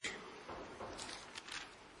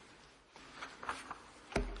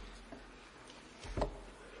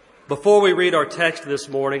Before we read our text this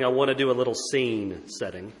morning, I want to do a little scene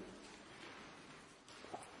setting.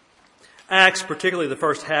 Acts, particularly the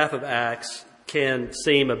first half of Acts, can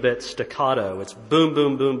seem a bit staccato. It's boom,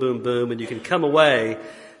 boom, boom, boom, boom, and you can come away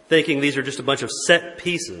thinking these are just a bunch of set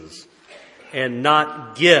pieces and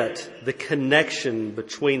not get the connection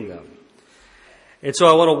between them. And so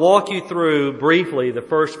I want to walk you through briefly the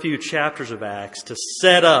first few chapters of Acts to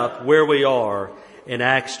set up where we are in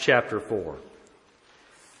Acts chapter 4.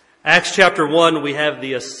 Acts chapter 1, we have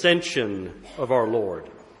the ascension of our Lord.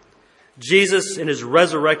 Jesus in his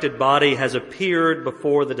resurrected body has appeared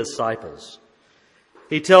before the disciples.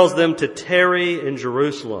 He tells them to tarry in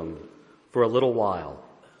Jerusalem for a little while.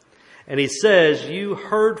 And he says, "You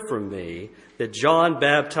heard from me that John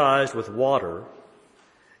baptized with water,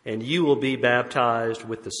 and you will be baptized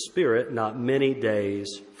with the Spirit not many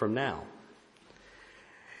days from now."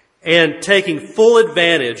 And taking full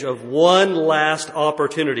advantage of one last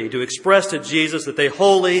opportunity to express to Jesus that they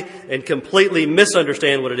wholly and completely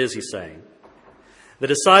misunderstand what it is he's saying, the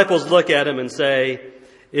disciples look at him and say,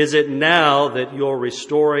 "Is it now that you're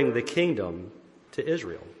restoring the kingdom to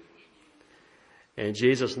Israel?" And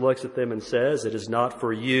Jesus looks at them and says, "It is not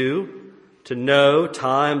for you to know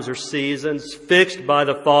times or seasons fixed by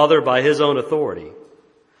the Father by his own authority,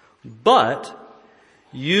 but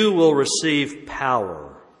you will receive power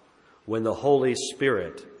when the Holy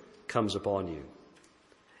Spirit comes upon you.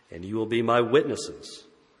 And you will be my witnesses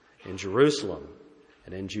in Jerusalem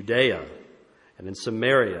and in Judea and in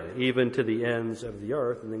Samaria, even to the ends of the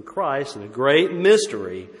earth." And then Christ, in a great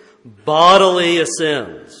mystery, bodily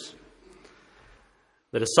ascends.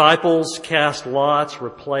 The disciples cast lots,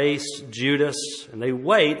 replace Judas, and they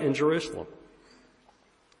wait in Jerusalem.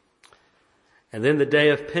 And then the day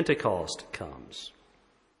of Pentecost comes.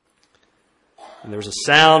 And there's a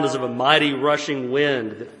sound as of a mighty rushing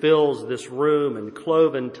wind that fills this room, and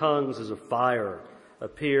cloven tongues as of fire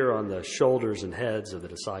appear on the shoulders and heads of the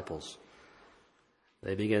disciples.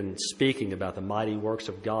 They begin speaking about the mighty works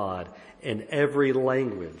of God in every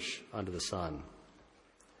language under the sun.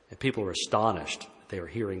 And people are astonished that they are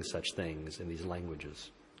hearing such things in these languages.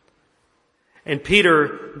 And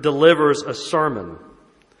Peter delivers a sermon.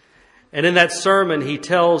 And in that sermon, he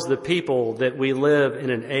tells the people that we live in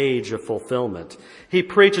an age of fulfillment. He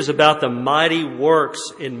preaches about the mighty works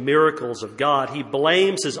and miracles of God. He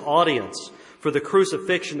blames his audience for the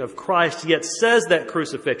crucifixion of Christ, yet says that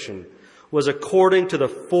crucifixion was according to the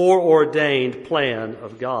foreordained plan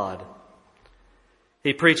of God.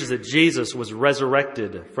 He preaches that Jesus was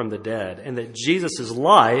resurrected from the dead, and that Jesus'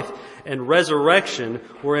 life and resurrection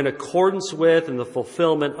were in accordance with and the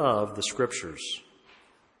fulfillment of the Scriptures.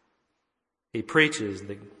 He preaches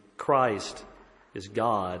that Christ is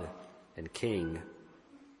God and King.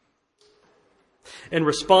 In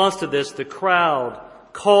response to this, the crowd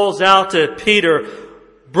calls out to Peter,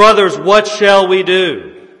 "Brothers, what shall we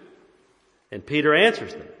do?" And Peter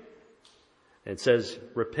answers them and says,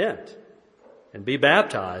 "Repent and be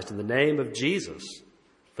baptized in the name of Jesus,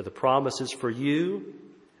 for the promise is for you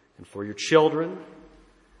and for your children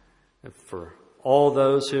and for all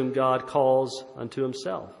those whom God calls unto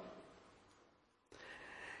himself."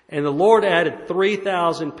 And the Lord added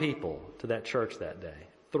 3,000 people to that church that day.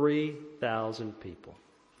 3,000 people.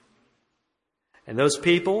 And those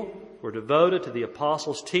people were devoted to the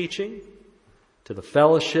apostles' teaching, to the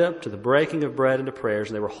fellowship, to the breaking of bread and to prayers,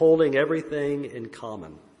 and they were holding everything in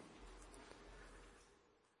common.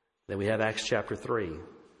 Then we have Acts chapter 3.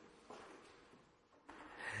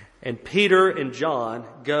 And Peter and John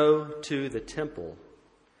go to the temple,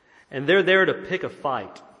 and they're there to pick a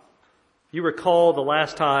fight. You recall the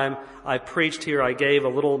last time I preached here, I gave a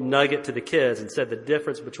little nugget to the kids and said the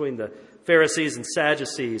difference between the Pharisees and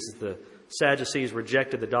Sadducees is the Sadducees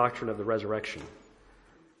rejected the doctrine of the resurrection.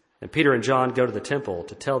 And Peter and John go to the temple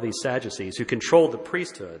to tell these Sadducees, who controlled the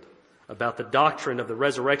priesthood, about the doctrine of the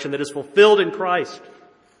resurrection that is fulfilled in Christ.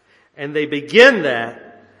 And they begin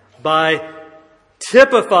that by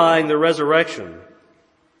typifying the resurrection,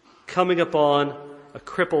 coming upon a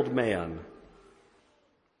crippled man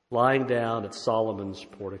lying down at Solomon's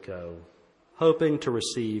portico, hoping to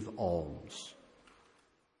receive alms.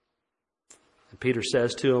 And Peter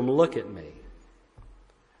says to him, "Look at me."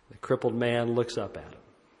 The crippled man looks up at him.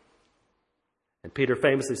 And Peter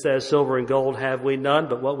famously says, "Silver and gold have we none,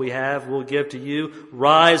 but what we have we'll give to you.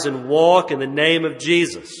 Rise and walk in the name of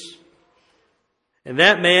Jesus." And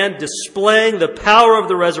that man, displaying the power of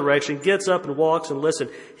the resurrection, gets up and walks, and listen,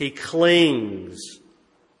 he clings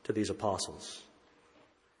to these apostles.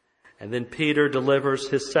 And then Peter delivers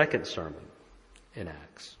his second sermon in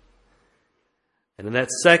Acts. And in that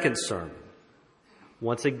second sermon,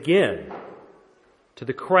 once again, To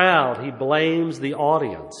the crowd, he blames the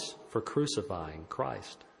audience for crucifying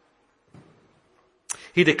Christ.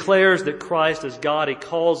 He declares that Christ is God. He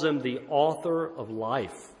calls him the author of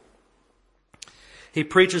life. He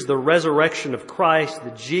preaches the resurrection of Christ,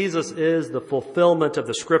 that Jesus is the fulfillment of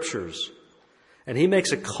the Scriptures. And he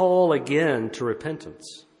makes a call again to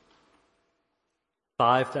repentance.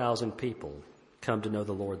 5,000 people come to know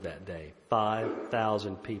the Lord that day.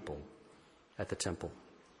 5,000 people at the temple.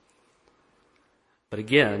 But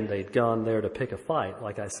again, they'd gone there to pick a fight,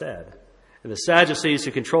 like I said. And the Sadducees,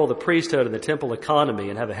 who control the priesthood and the temple economy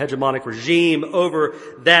and have a hegemonic regime over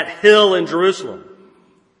that hill in Jerusalem,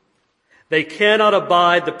 they cannot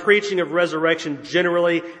abide the preaching of resurrection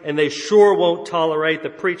generally, and they sure won't tolerate the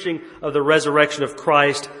preaching of the resurrection of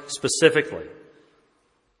Christ specifically.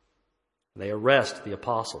 They arrest the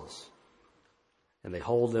apostles, and they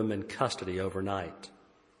hold them in custody overnight.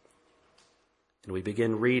 And we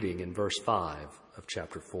begin reading in verse 5 of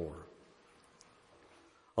chapter 4.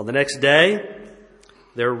 On the next day,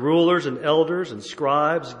 their rulers and elders and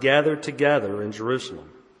scribes gathered together in Jerusalem,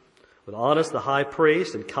 with Annas the high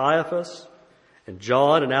priest and Caiaphas and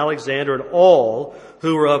John and Alexander and all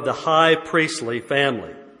who were of the high priestly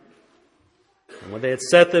family. And when they had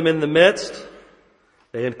set them in the midst,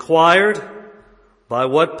 they inquired, "By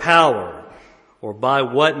what power or by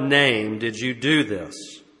what name did you do this?"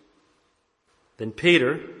 Then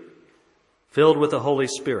Peter, filled with the Holy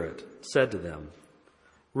Spirit, said to them,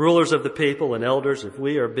 "Rulers of the people and elders, if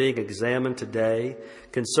we are being examined today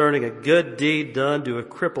concerning a good deed done to a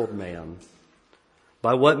crippled man,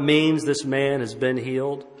 by what means this man has been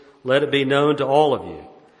healed, let it be known to all of you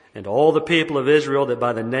and to all the people of Israel that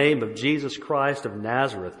by the name of Jesus Christ of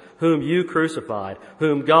Nazareth, whom you crucified,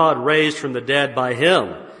 whom God raised from the dead, by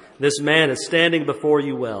him, this man is standing before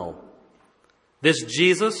you well. This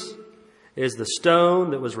Jesus is the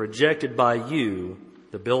stone that was rejected by you,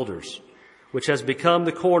 the builders, which has become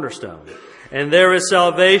the cornerstone. And there is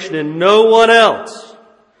salvation in no one else,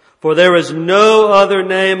 for there is no other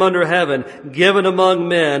name under heaven given among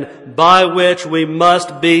men by which we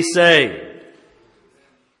must be saved."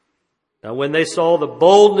 Now when they saw the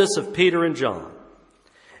boldness of Peter and John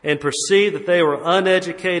and perceived that they were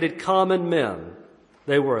uneducated common men,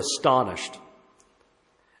 they were astonished.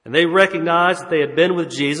 And they recognized that they had been with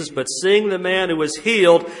Jesus, but seeing the man who was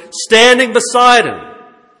healed standing beside him,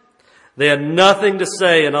 they had nothing to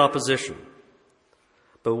say in opposition.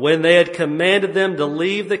 But when they had commanded them to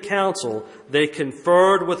leave the council, they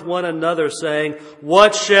conferred with one another, saying,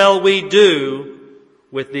 "What shall we do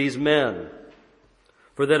with these men?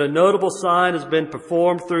 For that a notable sign has been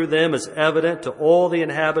performed through them is evident to all the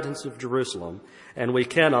inhabitants of Jerusalem, and we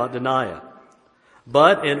cannot deny it.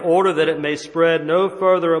 But in order that it may spread no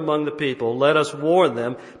further among the people, let us warn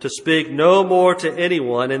them to speak no more to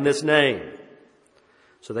anyone in this name."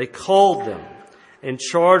 So they called them and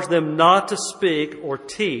charged them not to speak or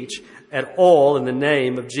teach at all in the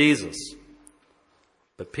name of Jesus.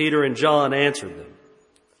 But Peter and John answered them,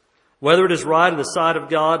 "Whether it is right in the sight of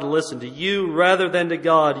God to listen to you rather than to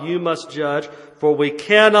God, you must judge, for we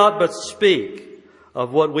cannot but speak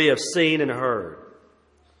of what we have seen and heard."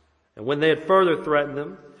 And when they had further threatened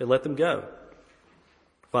them, they let them go,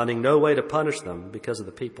 finding no way to punish them because of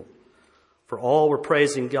the people. For all were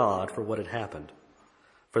praising God for what had happened.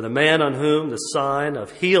 For the man on whom the sign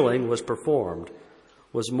of healing was performed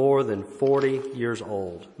was more than 40 years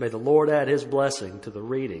old. May the Lord add his blessing to the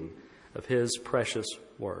reading of his precious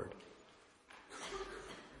word.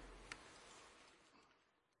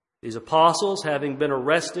 These apostles, having been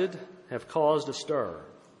arrested, have caused a stir.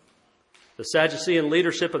 The Sadducean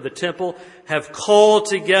leadership of the temple have called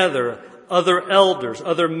together other elders,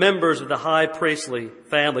 other members of the high priestly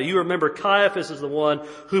family. You remember Caiaphas is the one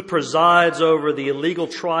who presides over the illegal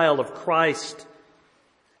trial of Christ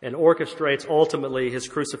and orchestrates ultimately his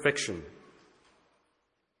crucifixion.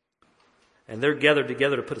 And they're gathered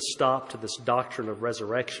together to put a stop to this doctrine of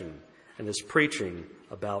resurrection and this preaching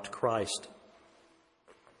about Christ.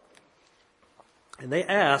 And they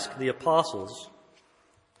ask the apostles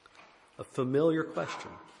a familiar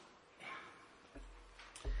question.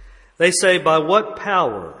 They say, "By what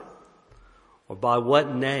power or by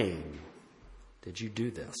what name did you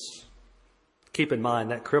do this?" Keep in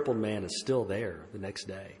mind, that crippled man is still there the next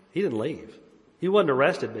day. He didn't leave. He wasn't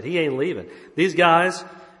arrested, but he ain't leaving. These guys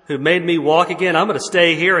who made me walk again, I'm going to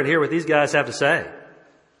stay here and hear what these guys have to say.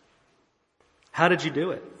 How did you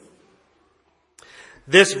do it?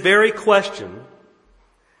 This very question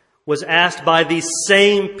was asked by these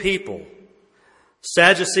same people,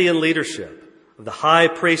 Sadducean leadership of the high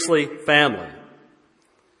priestly family.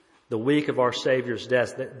 The week of our Savior's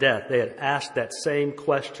death, they had asked that same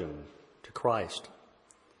question to Christ.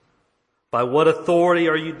 By what authority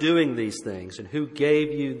are you doing these things? And who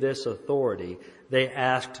gave you this authority? They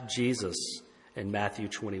asked Jesus in Matthew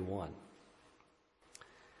 21.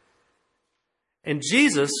 And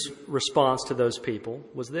Jesus' response to those people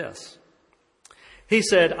was this. He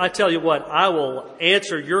said, I tell you what, I will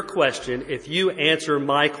answer your question if you answer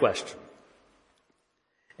my question.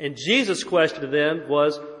 And Jesus' question to them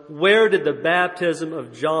was, where did the baptism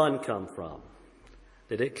of John come from?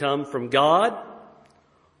 Did it come from God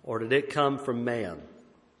or did it come from man?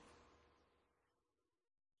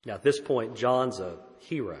 Now, at this point, John's a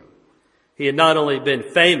hero. He had not only been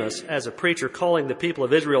famous as a preacher calling the people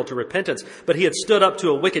of Israel to repentance, but he had stood up to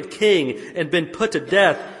a wicked king and been put to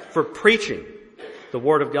death for preaching the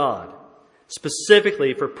Word of God,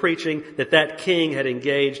 specifically for preaching that king had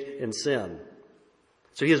engaged in sin.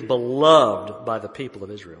 So he is beloved by the people of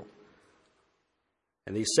Israel.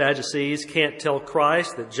 And these Sadducees can't tell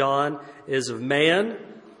Christ that John is of man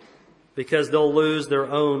because they'll lose their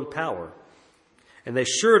own power. And they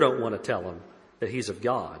sure don't want to tell him that he's of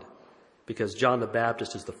God because John the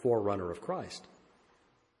Baptist is the forerunner of Christ.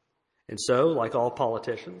 And so, like all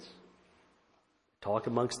politicians, talk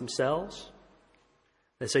amongst themselves.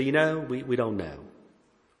 They say, we don't know.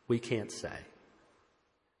 We can't say.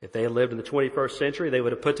 If they had lived in the 21st century, they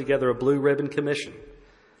would have put together a blue ribbon commission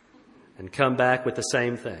and come back with the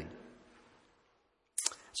same thing.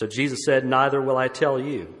 So Jesus said, neither will I tell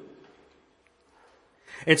you.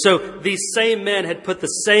 And so these same men had put the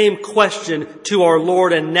same question to our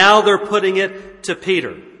Lord, and now they're putting it to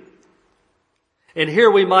Peter. And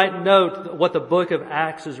here we might note what the book of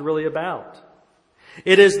Acts is really about.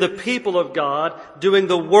 It is the people of God doing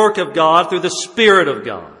the work of God through the Spirit of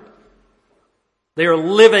God. They are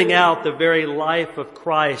living out the very life of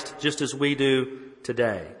Christ just as we do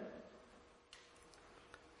today.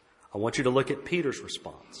 I want you to look at Peter's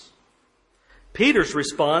response. Peter's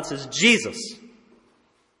response is Jesus.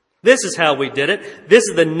 This is how we did it. This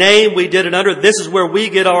is the name we did it under. This is where we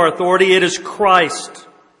get our authority. It is Christ.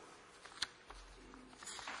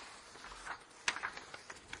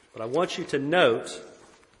 But I want you to note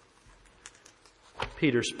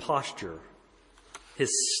Peter's posture,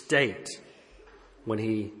 his state when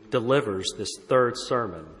he delivers this third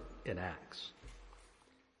sermon in Acts.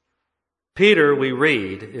 Peter, we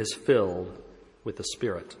read, is filled with the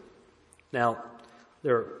Spirit. Now,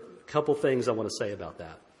 there are a couple things I want to say about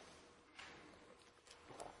that.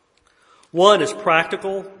 One is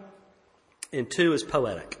practical, and two is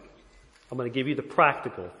poetic. I'm going to give you the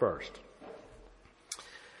practical first.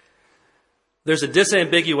 There's a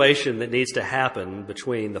disambiguation that needs to happen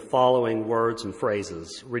between the following words and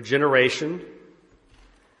phrases: regeneration,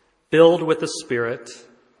 filled with the Spirit,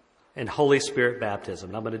 and Holy Spirit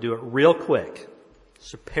baptism. And I'm going to do it real quick.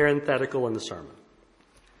 It's a parenthetical in the sermon.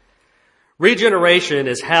 Regeneration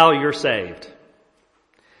is how you're saved.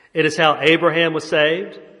 It is how Abraham was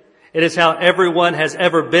saved. It is how everyone has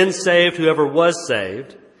ever been saved who ever was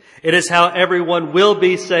saved. It is how everyone will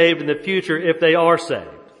be saved in the future if they are saved.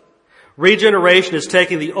 Regeneration is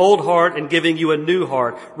taking the old heart and giving you a new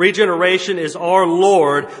heart. Regeneration is our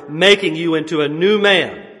Lord making you into a new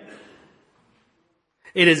man.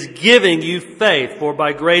 It is giving you faith, for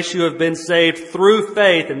by grace you have been saved through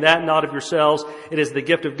faith, and that not of yourselves. It is the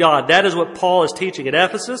gift of God. That is what Paul is teaching at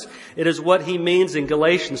Ephesus. It is what he means in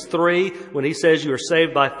Galatians 3 when he says you are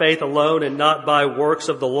saved by faith alone and not by works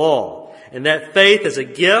of the law. And that faith is a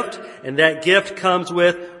gift, and that gift comes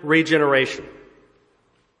with regeneration.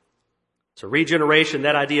 So regeneration,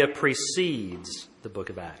 that idea precedes the book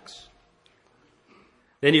of Acts.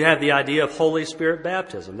 Then you have the idea of Holy Spirit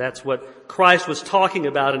baptism. That's what Christ was talking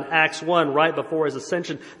about in Acts 1 right before his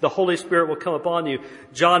ascension. The Holy Spirit will come upon you.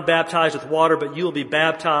 John baptized with water, but you will be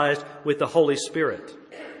baptized with the Holy Spirit.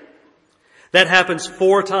 That happens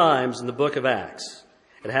 4 times in the book of Acts.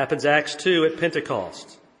 It happens Acts 2 at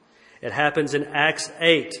Pentecost. It happens in Acts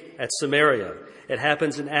 8 at Samaria. It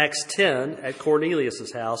happens in Acts 10 at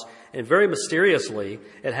Cornelius' house. And very mysteriously,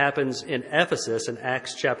 it happens in Ephesus in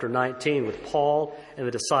Acts chapter 19 with Paul and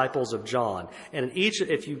the disciples of John. And in each,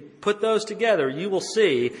 if you put those together, you will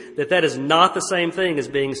see that that is not the same thing as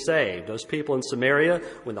being saved. Those people in Samaria,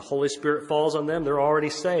 when the Holy Spirit falls on them, they're already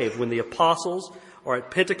saved. When the apostles are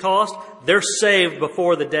at Pentecost, they're saved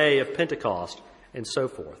before the day of Pentecost, and so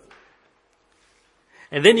forth.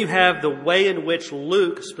 And then you have the way in which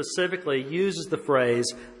Luke specifically uses the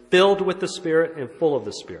phrase filled with the Spirit and full of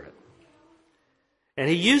the Spirit. And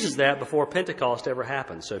he uses that before Pentecost ever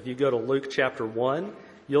happened. So if you go to Luke chapter 1,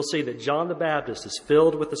 you'll see that John the Baptist is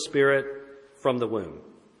filled with the Spirit from the womb.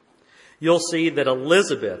 You'll see that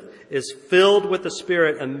Elizabeth is filled with the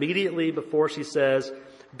Spirit immediately before she says,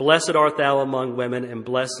 Blessed art thou among women, and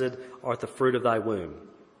blessed art the fruit of thy womb.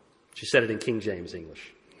 She said it in King James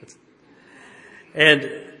English. And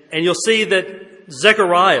you'll see that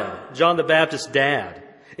Zechariah, John the Baptist's dad,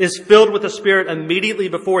 is filled with the Spirit immediately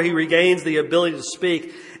before he regains the ability to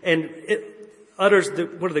speak. And it utters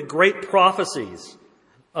one of the great prophecies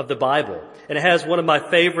of the Bible. And it has one of my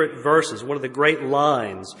favorite verses, one of the great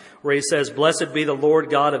lines, where he says, "Blessed be the Lord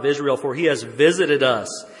God of Israel, for he has visited us,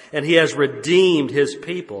 and he has redeemed his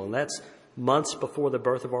people." And that's months before the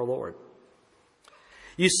birth of our Lord.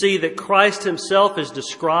 You see that Christ himself is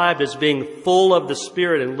described as being full of the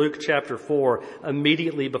Spirit in Luke chapter 4,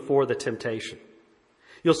 immediately before the temptation.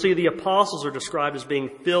 You'll see the apostles are described as being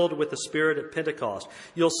filled with the Spirit at Pentecost.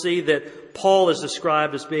 You'll see that Paul is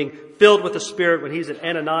described as being filled with the Spirit when he's at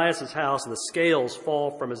Ananias' house and the scales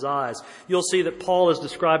fall from his eyes. You'll see that Paul is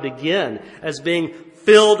described again as being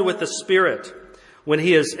filled with the Spirit when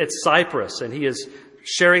he is at Cyprus and he is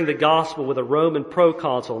sharing the gospel with a Roman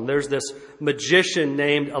proconsul. And there's this magician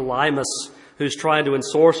named Elymas who's trying to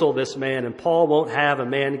ensorcel this man. And Paul won't have a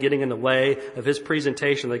man getting in the way of his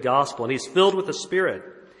presentation of the gospel. And he's filled with the Spirit.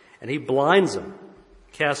 And he blinds him,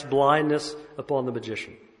 casts blindness upon the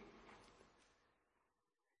magician.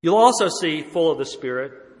 You'll also see full of the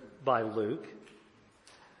Spirit by Luke,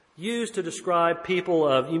 used to describe people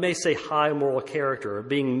of, you may say, high moral character, or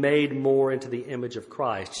being made more into the image of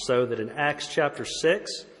Christ. So that in Acts chapter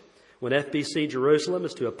 6, when FBC Jerusalem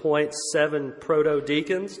is to appoint 7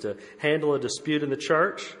 proto-deacons to handle a dispute in the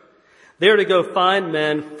church, they're to go find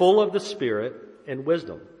men full of the Spirit and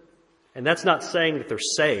wisdom. And that's not saying that they're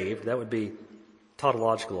saved. That would be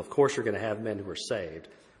tautological. Of course you're going to have men who are saved,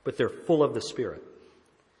 but they're full of the Spirit.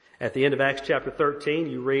 At the end of Acts chapter 13,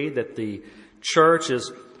 you read that the church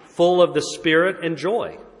is full of the Spirit and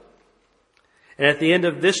joy. And at the end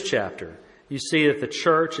of this chapter, you see that the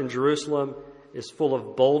church in Jerusalem is full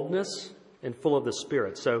of boldness and full of the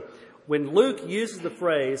Spirit. So when Luke uses the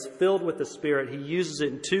phrase filled with the Spirit, he uses it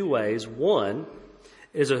in 2 ways. One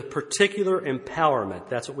is a particular empowerment.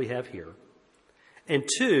 That's what we have here. And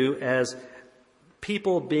 2, as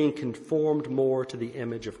people being conformed more to the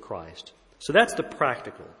image of Christ. So that's the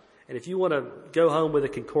practical. And if you want to go home with a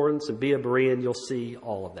concordance and be a Berean, you'll see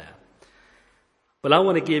all of that. But I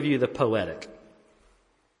want to give you the poetic.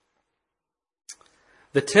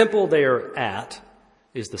 The temple they are at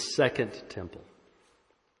is the second temple.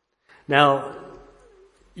 Now,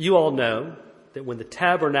 you all know that when the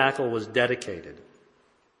tabernacle was dedicated,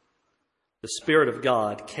 the Spirit of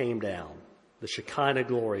God came down, the Shekinah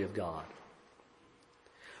glory of God.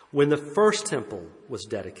 When the first temple was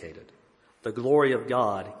dedicated, the glory of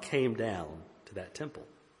God came down to that temple.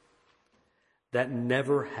 That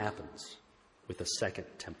never happens with a second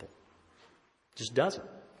temple. It just doesn't.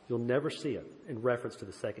 You'll never see it in reference to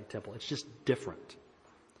the second temple. It's just different.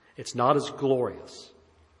 It's not as glorious.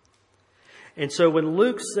 And so when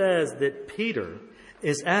Luke says that Peter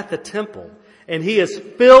is at the temple and he is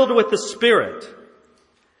filled with the Spirit,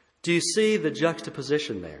 do you see the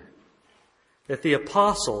juxtaposition there? That the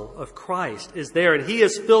apostle of Christ is there and he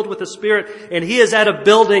is filled with the Spirit and he is at a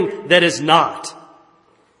building that is not.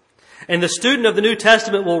 And the student of the New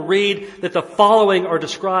Testament will read that the following are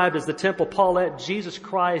described as the temple. Paulette, Jesus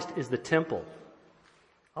Christ is the temple.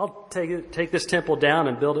 I'll take this temple down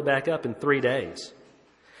and build it back up in 3 days.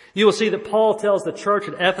 You will see that Paul tells the church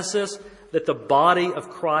at Ephesus that the body of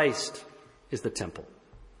Christ is the temple.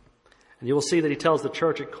 And you will see that he tells the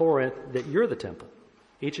church at Corinth that you're the temple,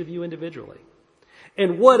 each of you individually.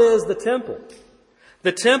 And what is the temple?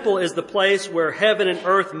 The temple is the place where heaven and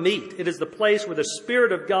earth meet. It is the place where the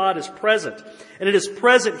Spirit of God is present. And it is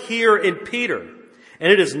present here in Peter.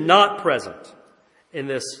 And it is not present in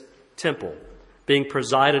this temple being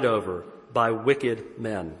presided over by wicked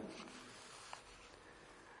men.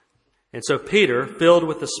 And so Peter, filled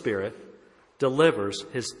with the Spirit, delivers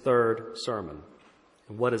his third sermon.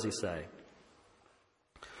 And what does he say?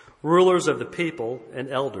 Rulers of the people and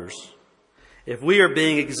elders, if we are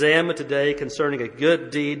being examined today concerning a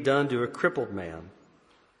good deed done to a crippled man,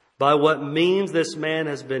 by what means this man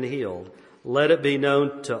has been healed, let it be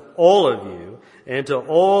known to all of you and to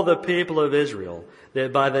all the people of Israel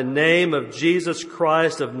that by the name of Jesus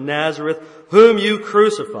Christ of Nazareth, whom you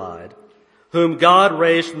crucified, whom God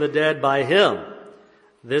raised from the dead, by him,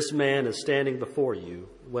 this man is standing before you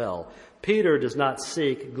well. Peter does not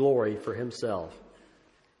seek glory for himself.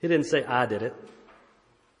 He didn't say, I did it.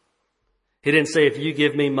 He didn't say, if you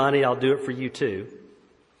give me money, I'll do it for you too.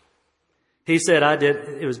 He said, I did.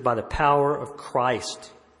 It was by the power of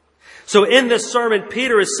Christ. So in this sermon,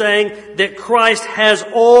 Peter is saying that Christ has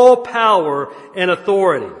all power and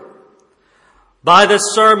authority. By this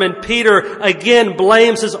sermon, Peter again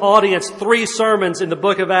blames his audience. 3 sermons in the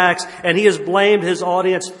book of Acts, and he has blamed his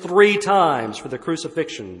audience 3 times for the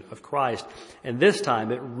crucifixion of Christ. And this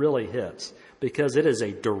time it really hits, because it is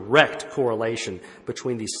a direct correlation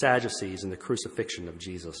between these Sadducees and the crucifixion of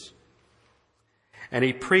Jesus. And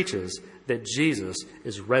he preaches that Jesus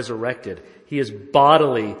is resurrected. He is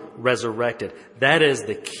bodily resurrected. That is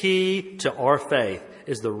the key to our faith,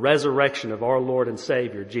 is the resurrection of our Lord and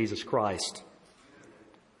Savior, Jesus Christ.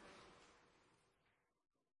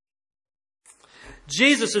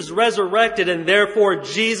 Jesus is resurrected, and therefore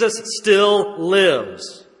Jesus still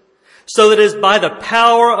lives. So that it is by the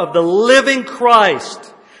power of the living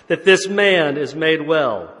Christ that this man is made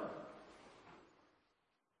well.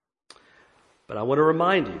 But I want to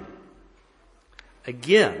remind you,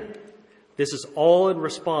 again, this is all in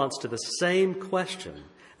response to the same question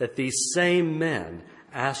that these same men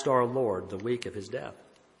asked our Lord the week of his death.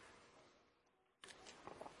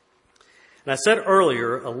 And I said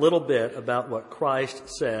earlier a little bit about what Christ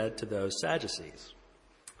said to those Sadducees.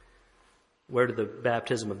 Where did the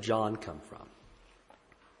baptism of John come from?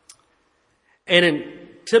 And in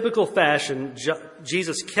typical fashion,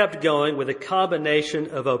 Jesus kept going with a combination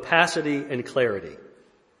of opacity and clarity.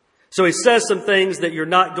 So he says some things that you're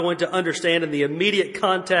not going to understand in the immediate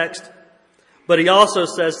context, but he also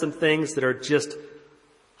says some things that are just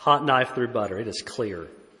hot knife through butter. It is clear.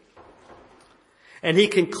 And he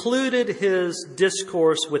concluded his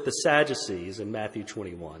discourse with the Sadducees in Matthew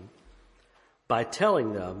 21 by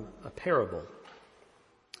telling them a parable.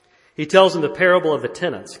 He tells them the parable of the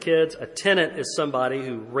tenants. Kids, a tenant is somebody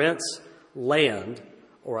who rents land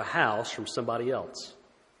or a house from somebody else.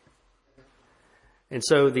 And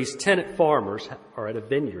so these tenant farmers are at a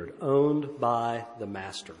vineyard owned by the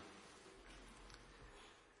master.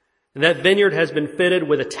 And that vineyard has been fitted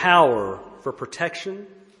with a tower for protection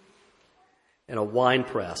and a wine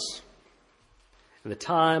press. And the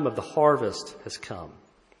time of the harvest has come.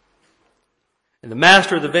 And the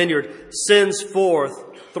master of the vineyard sends forth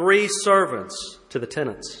 3 servants to the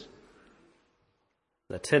tenants.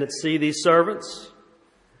 The tenants see these servants,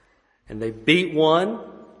 and they beat one,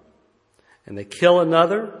 and they kill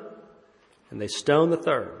another, and they stone the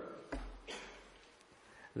third.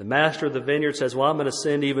 And the master of the vineyard says, well, I'm going to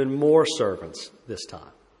send even more servants this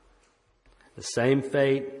time. The same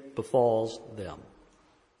fate befalls them.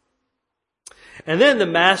 And then the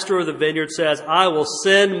master of the vineyard says, I will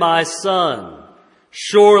send my son.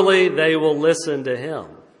 Surely they will listen to him.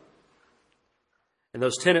 And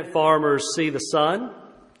those tenant farmers see the son,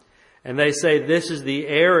 and they say, this is the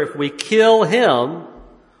heir. If we kill him,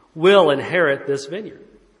 we'll inherit this vineyard.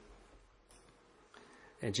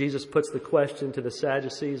 And Jesus puts the question to the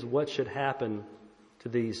Sadducees, what should happen to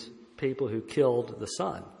these people who killed the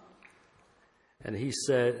son? And he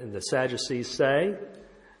said, and the Sadducees say,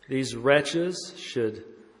 these wretches should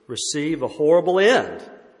receive a horrible end.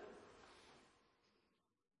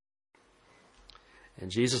 And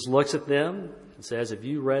Jesus looks at them and says, have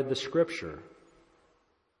you read the scripture?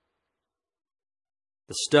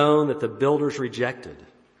 The stone that the builders rejected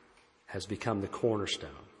has become the cornerstone.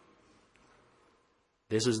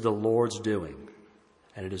 This is the Lord's doing,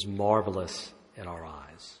 and it is marvelous in our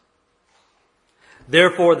eyes.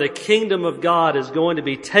 Therefore, the kingdom of God is going to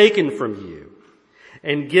be taken from you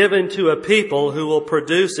and given to a people who will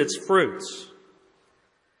produce its fruits.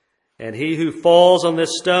 And he who falls on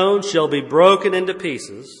this stone shall be broken into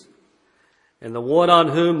pieces, and the one on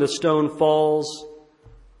whom the stone falls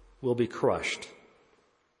will be crushed.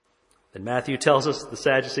 And Matthew tells us the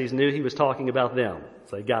Sadducees knew he was talking about them,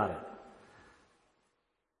 so they got it.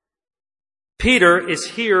 Peter is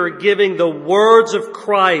here giving the words of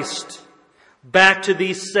Christ back to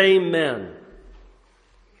these same men.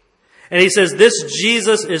 And he says, this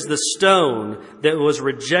Jesus is the stone that was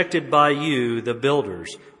rejected by you, the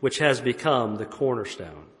builders, which has become the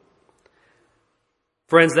cornerstone.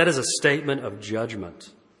 Friends, that is a statement of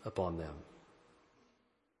judgment upon them.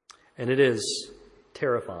 And it is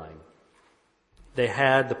terrifying. They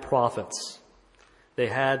had the prophets. They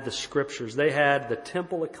had the scriptures. They had the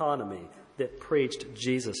temple economy that preached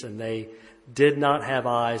Jesus, and they did not have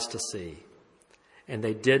eyes to see. And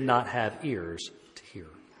they did not have ears to hear.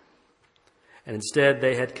 And instead,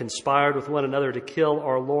 they had conspired with one another to kill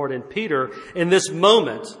our Lord. And Peter, in this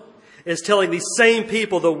moment, is telling these same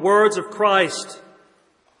people the words of Christ.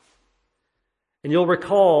 And you'll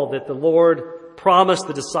recall that the Lord promised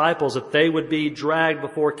the disciples that they would be dragged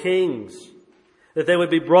before kings, that they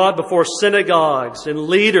would be brought before synagogues and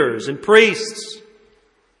leaders and priests,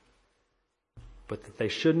 but that they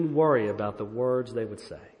shouldn't worry about the words they would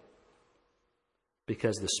say,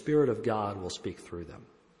 because the Spirit of God will speak through them.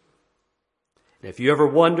 If you ever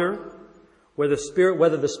wonder whether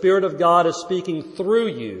the Spirit of God is speaking through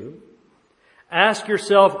you, ask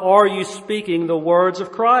yourself, are you speaking the words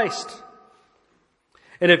of Christ?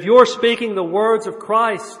 And if you're speaking the words of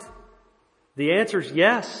Christ, the answer is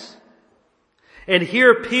yes. And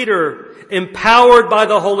here Peter, empowered by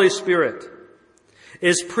the Holy Spirit,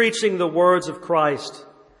 is preaching the words of Christ.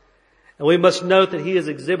 And we must note that he is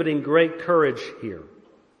exhibiting great courage here.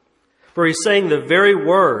 For he's saying the very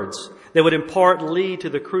words that would in part lead to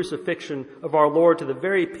the crucifixion of our Lord to the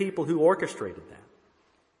very people who orchestrated that.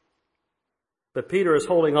 But Peter is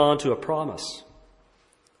holding on to a promise.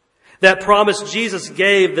 That promise Jesus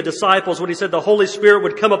gave the disciples when he said the Holy Spirit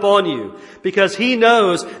would come upon you, because he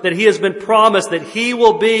knows that he has been promised that he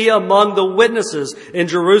will be among the witnesses in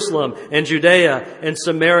Jerusalem and Judea and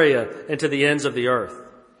Samaria and to the ends of the earth.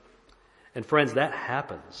 And friends, that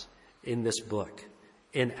happens in this book,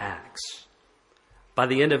 in Acts. By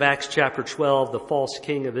the end of Acts chapter 12, the false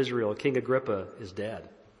king of Israel, King Agrippa, is dead.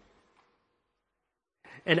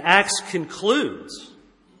 And Acts concludes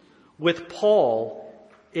with Paul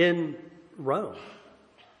in Rome,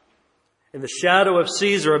 in the shadow of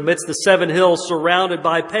Caesar, amidst the 7 hills, surrounded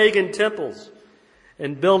by pagan temples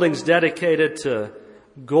and buildings dedicated to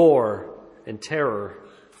gore and terror.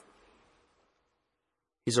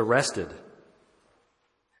 He's arrested.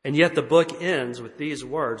 And yet the book ends with these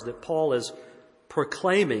words that Paul is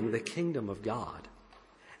proclaiming the kingdom of God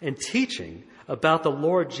and teaching about the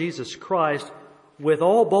Lord Jesus Christ with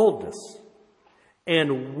all boldness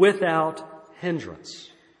and without hindrance.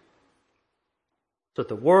 So that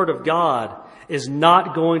the word of God is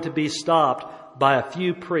not going to be stopped by a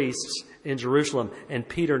few priests in Jerusalem, and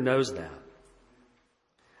Peter knows that.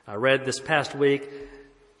 I read this past week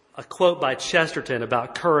a quote by Chesterton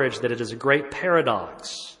about courage, that it is a great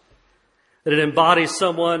paradox, that it embodies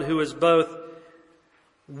someone who is both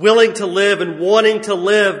willing to live and wanting to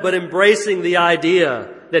live, but embracing the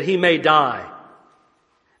idea that he may die.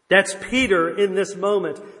 That's Peter in this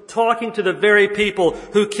moment, talking to the very people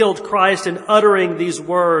who killed Christ and uttering these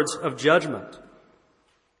words of judgment.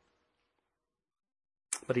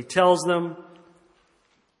 But he tells them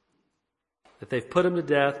that they've put him to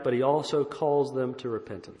death, but he also calls them to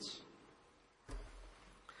repentance.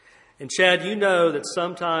 And Chad, you know that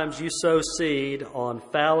sometimes you sow seed on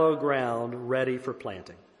fallow ground ready for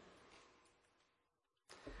planting.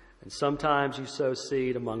 And sometimes you sow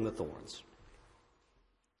seed among the thorns.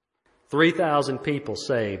 3,000 people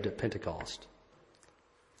saved at Pentecost,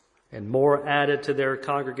 and more added to their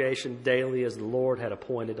congregation daily as the Lord had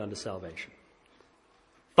appointed unto salvation.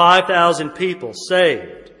 5,000 people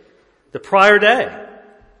saved the prior day,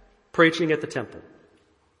 preaching at the temple.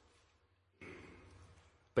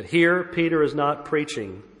 But here, Peter is not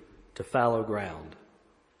preaching to fallow ground.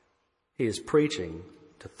 He is preaching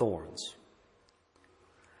to thorns.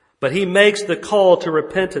 But he makes the call to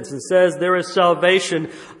repentance and says there is salvation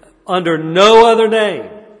under no other name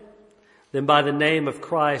than by the name of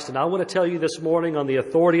Christ. And I want to tell you this morning, on the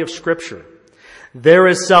authority of Scripture, there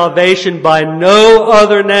is salvation by no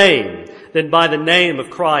other name than by the name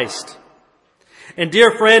of Christ. And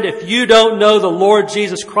dear friend, if you don't know the Lord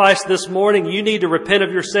Jesus Christ this morning, you need to repent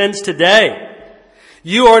of your sins today.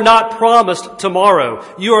 You are not promised tomorrow.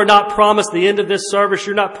 You are not promised the end of this service.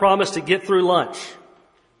 You're not promised to get through lunch.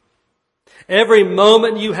 Every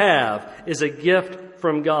moment you have is a gift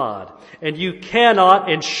from God. And you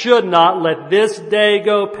cannot and should not let this day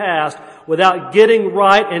go past without getting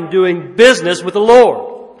right and doing business with the Lord.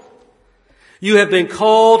 You have been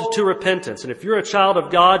called to repentance. And if you're a child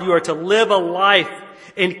of God, you are to live a life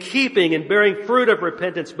in keeping and bearing fruit of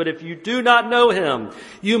repentance. But if you do not know Him,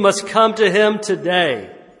 you must come to Him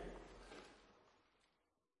today.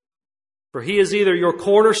 For He is either your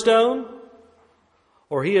cornerstone,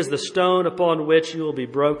 or He is the stone upon which you will be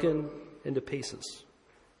broken into pieces.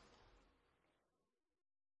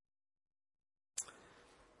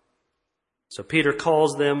 So Peter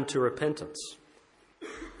calls them to repentance.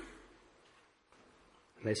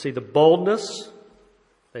 They see the boldness.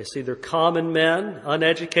 They see they're common men,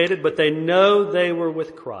 uneducated, but they know they were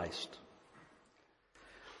with Christ.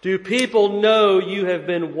 Do people know you have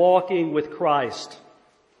been walking with Christ?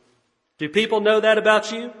 Do people know that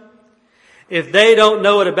about you? If they don't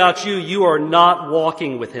know it about you, you are not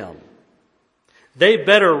walking with Him. They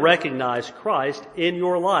better recognize Christ in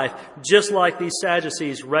your life, just like these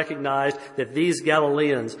Sadducees recognized that these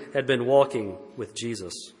Galileans had been walking with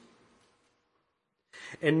Jesus.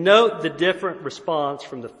 And note the different response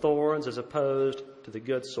from the thorns as opposed to the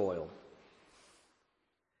good soil.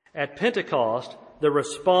 At Pentecost, the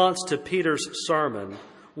response to Peter's sermon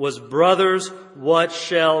was, "Brothers, what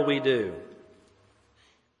shall we do?"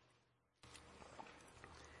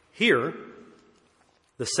 Here,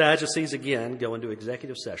 the Sadducees again go into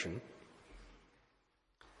executive session,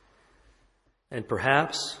 and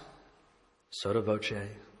perhaps sotto voce,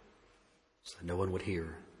 so that no one would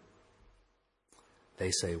hear,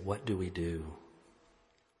 they say, "What do we do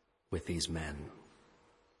with these men?"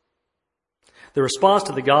 The response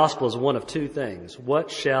to the gospel is one of two things.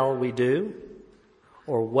 What shall we do?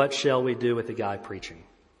 Or what shall we do with the guy preaching?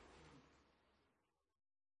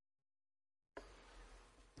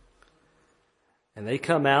 And they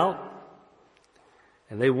come out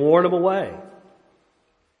and they warn him away.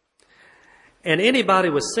 And anybody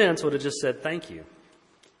with sense would have just said thank you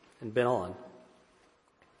and been on.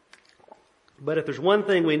 But if there's one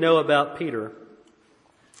thing we know about Peter,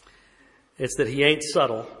 it's that he ain't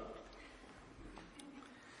subtle.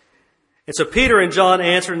 And so Peter and John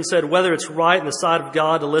answered and said, "Whether it's right in the sight of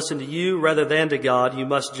God to listen to you rather than to God, you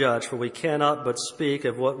must judge, for we cannot but speak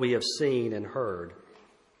of what we have seen and heard."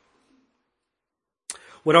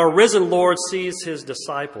 When our risen Lord sees his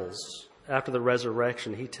disciples after the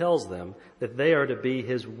resurrection, he tells them that they are to be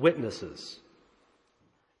his witnesses,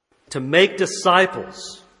 to make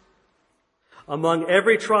disciples among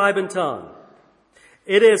every tribe and tongue.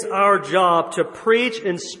 It is our job to preach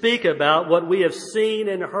and speak about what we have seen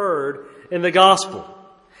and heard in the gospel.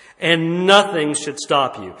 And nothing should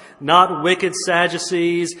stop you. Not wicked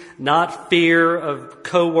Sadducees, not fear of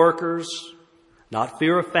co-workers, not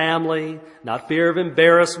fear of family, not fear of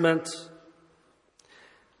embarrassment.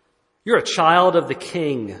 You're a child of the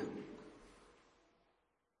King.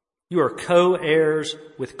 You are co-heirs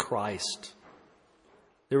with Christ.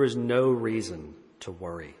 There is no reason to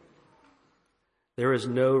worry. There is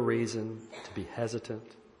no reason to be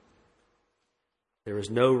hesitant. There is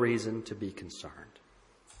no reason to be concerned.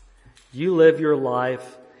 You live your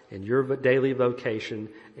life in your daily vocation,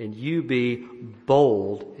 and you be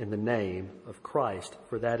bold in the name of Christ,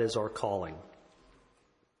 for that is our calling.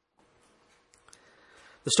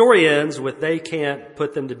 The story ends with they can't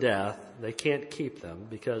put them to death. They can't keep them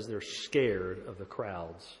because they're scared of the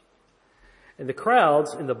crowds. And the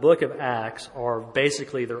crowds in the book of Acts are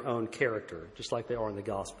basically their own character, just like they are in the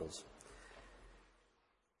Gospels.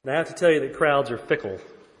 And I have to tell you that crowds are fickle.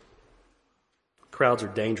 Crowds are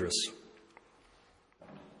dangerous.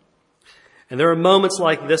 And there are moments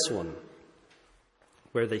like this one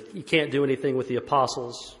where you can't do anything with the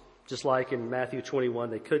apostles. Just like in Matthew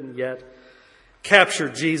 21, they couldn't yet capture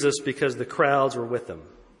Jesus because the crowds were with them.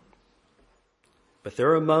 But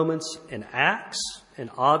there are moments in Acts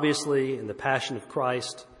and obviously in the Passion of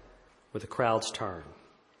Christ where the crowds turn.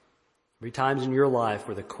 There are times in your life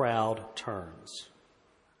where the crowd turns.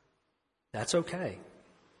 That's okay.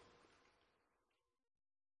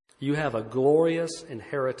 You have a glorious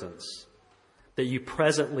inheritance that you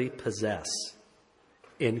presently possess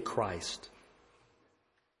in Christ.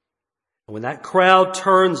 And when that crowd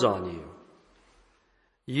turns on you,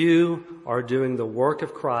 you are doing the work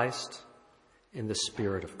of Christ in the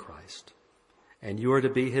Spirit of Christ. And you are to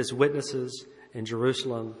be his witnesses in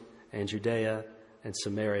Jerusalem and Judea and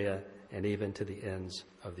Samaria and even to the ends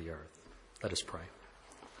of the earth. Let us pray.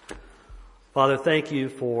 Father, thank you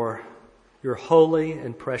for your holy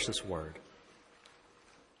and precious word.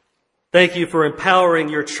 Thank you for empowering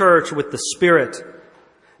your church with the Spirit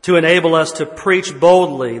to enable us to preach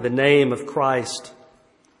boldly the name of Christ.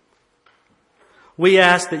 We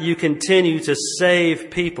ask that you continue to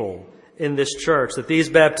save people in this church, that these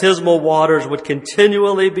baptismal waters would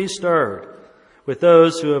continually be stirred with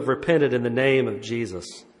those who have repented in the name of Jesus.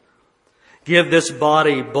 Give this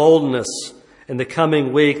body boldness in the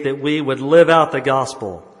coming week that we would live out the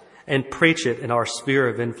gospel and preach it in our sphere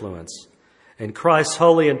of influence. In Christ's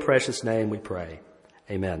holy and precious name we pray.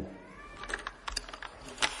 Amen.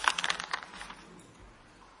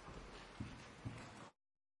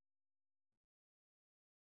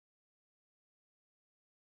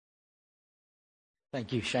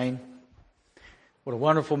 Thank you, Shane. What a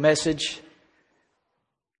wonderful message.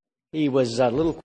 He was a little